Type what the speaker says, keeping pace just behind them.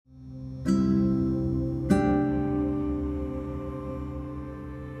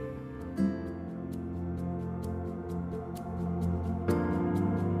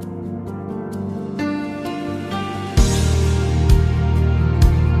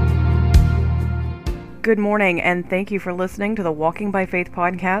Good morning, and thank you for listening to the Walking by Faith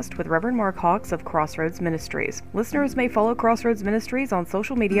podcast with Reverend Mark Hawks of Crossroads Ministries. Listeners may follow Crossroads Ministries on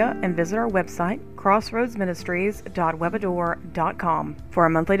social media and visit our website, crossroadsministries.webador.com, for our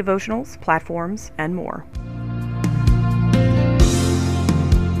monthly devotionals, platforms, and more.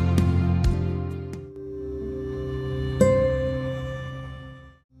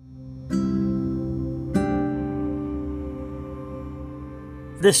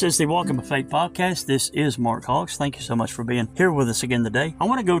 This is the Walking by Faith podcast. This is Mark Hawks. Thank you so much for being here with us again today. I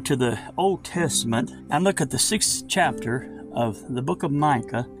want to go to the Old Testament and look at the 6th chapter of the book of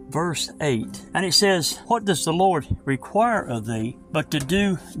Micah, verse 8. And it says, "What does the Lord require of thee, but to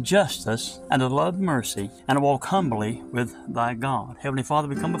do justice, and to love mercy, and to walk humbly with thy God?" Heavenly Father,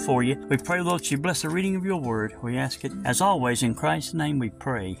 we come before you. We pray, Lord, that you bless the reading of your word. We ask it, as always, in Christ's name we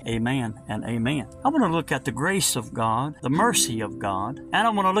pray. Amen and amen. I want to look at the grace of God, the mercy of God, and I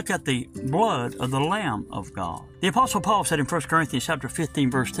want to look at the blood of the Lamb of God. The Apostle Paul said in 1 Corinthians chapter 15,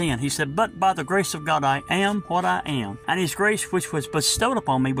 verse 10, he said, "But by the grace of God I am what I am, and his grace which was bestowed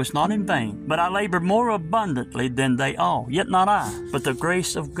upon me was not in vain, but I labored more abundantly than they all, yet not I, but the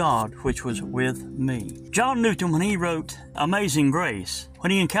grace of God which was with me." John Newton, when he wrote Amazing Grace,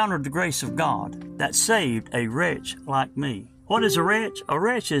 when he encountered the grace of God that saved a wretch like me. What is a wretch? A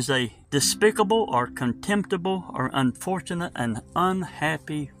wretch is a despicable or contemptible or unfortunate and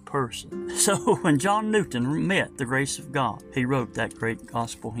unhappy person. So when John Newton met the grace of God, he wrote that great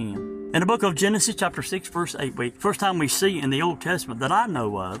gospel hymn. In the book of Genesis chapter 6 verse 8, first time we see in the Old Testament that I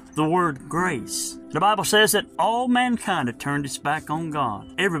know of the word grace. The Bible says that all mankind had turned its back on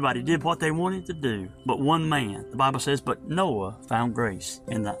God. Everybody did what they wanted to do, but one man. The Bible says, but Noah found grace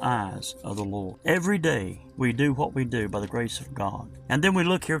in the eyes of the Lord. Every day we do what we do by the grace of God. And then we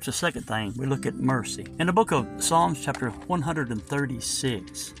look here at the second thing. We look at mercy. In the book of Psalms chapter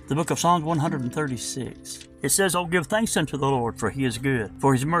 136, the book of Psalms 136, it says, "Oh, give thanks unto the Lord, for he is good,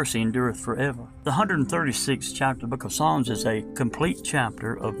 for his mercy endureth forever." The 136th chapter of the book of Psalms is a complete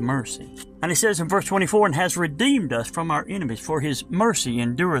chapter of mercy. And it says in verse 24, "And has redeemed us from our enemies, for his mercy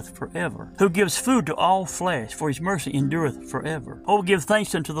endureth forever. Who gives food to all flesh, for his mercy endureth forever. Oh, give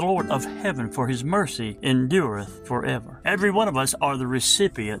thanks unto the Lord of heaven, for his mercy endureth forever." Every one of us are the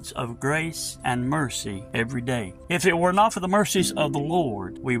recipients of grace and mercy every day. If it were not for the mercies of the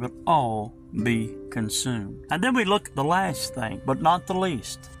Lord, we would all be consumed. And then we look at the last thing, but not the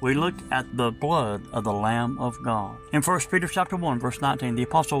least. We look at the blood of the Lamb of God. In 1 Peter chapter 1, verse 19, the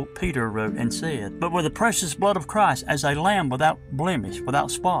Apostle Peter wrote and said, "But with the precious blood of Christ, as a lamb without blemish,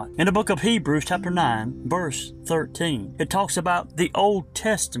 without spot." In the book of Hebrews chapter 9, verse 13, it talks about the Old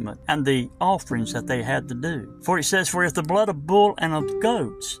Testament and the offerings that they had to do. For it says, "For if the blood of bull and of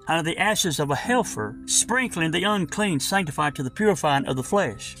goats, and of the ashes of a heifer, sprinkling the unclean, sanctified to the purifying of the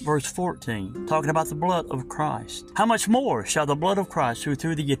flesh." Verse 14. Talking about the blood of Christ. "How much more shall the blood of Christ, who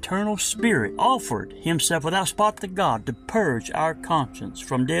through the eternal Spirit offered himself without spot to God, to purge our conscience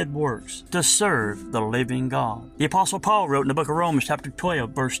from dead works, to serve the living God?" The Apostle Paul wrote in the book of Romans chapter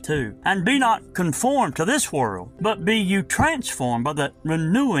 12, verse 2, "And be not conformed to this world, but be you transformed by the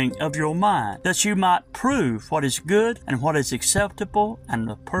renewing of your mind, that you might prove what is good and what is acceptable and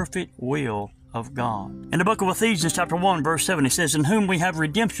the perfect will of God." In the book of Ephesians chapter 1 verse 7, it says, "In whom we have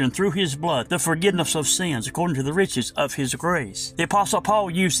redemption through his blood, the forgiveness of sins, according to the riches of his grace." The Apostle Paul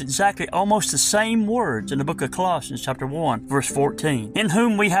used exactly almost the same words in the book of Colossians chapter 1 verse 14. "In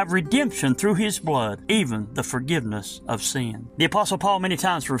whom we have redemption through his blood, even the forgiveness of sin." The Apostle Paul many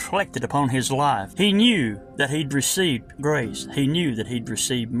times reflected upon his life. He knew that he'd received grace. He knew that he'd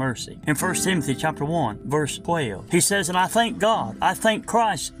received mercy. In 1 Timothy chapter 1 verse 12, he says, "And I thank God, I thank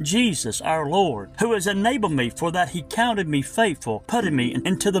Christ Jesus our Lord, who has enabled me, for that he counted me faithful, putting me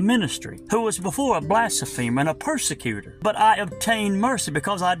into the ministry, who was before a blasphemer and a persecutor. But I obtained mercy,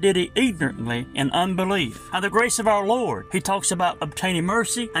 because I did it ignorantly in unbelief." And the grace of our Lord, he talks about obtaining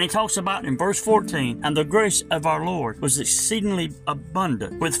mercy, and he talks about in verse 14, "And the grace of our Lord was exceedingly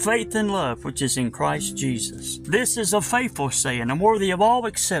abundant with faith and love which is in Christ Jesus. This is a faithful saying and worthy of all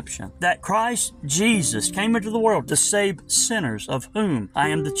exception, that Christ Jesus came into the world to save sinners, of whom I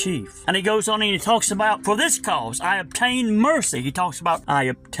am the chief." And he goes on and he talks about, "For this cause I obtain mercy." He talks about, "I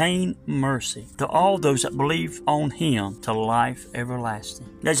obtain mercy to all those that believe on him to life everlasting."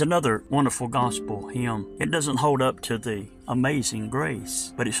 There's another wonderful gospel hymn. It doesn't hold up to the Amazing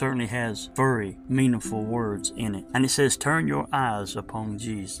Grace, but it certainly has very meaningful words in it. And it says, turn your eyes upon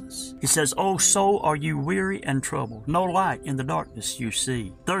Jesus. He says, oh soul, are you weary and troubled? No light in the darkness you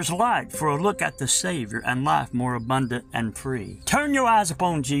see. There's light for a look at the Savior and life more abundant and free. Turn your eyes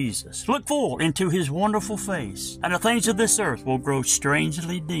upon Jesus. Look full into his wonderful face, and the things of this earth will grow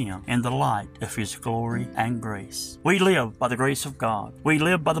strangely dim in the light of his glory and grace. We live by the grace of God. We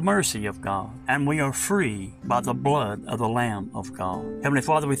live by the mercy of God, and we are free by the blood of the Lamb of God. Heavenly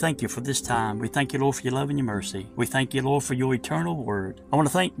Father, we thank you for this time. We thank you, Lord, for your love and your mercy. We thank you, Lord, for your eternal word. I want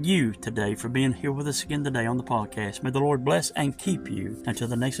to thank you today for being here with us again today on the podcast. May the Lord bless and keep you until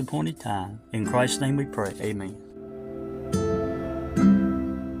the next appointed time. In Christ's name we pray. Amen.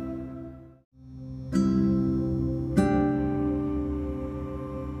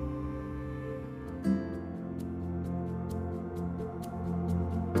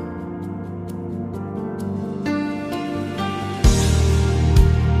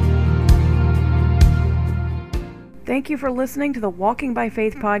 Thank you for listening to the Walking by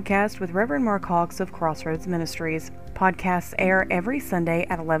Faith podcast with Reverend Mark Hawks of Crossroads Ministries. Podcasts air every Sunday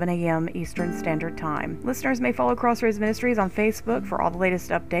at 11 a.m. Eastern Standard Time. Listeners may follow Crossroads Ministries on Facebook for all the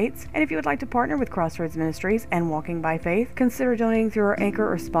latest updates. And if you would like to partner with Crossroads Ministries and Walking by Faith, consider donating through our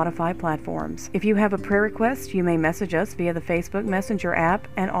Anchor or Spotify platforms. If you have a prayer request, you may message us via the Facebook Messenger app,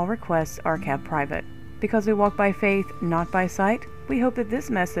 and all requests are kept private. Because we walk by faith, not by sight, we hope that this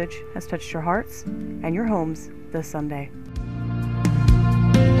message has touched your hearts and your homes this Sunday.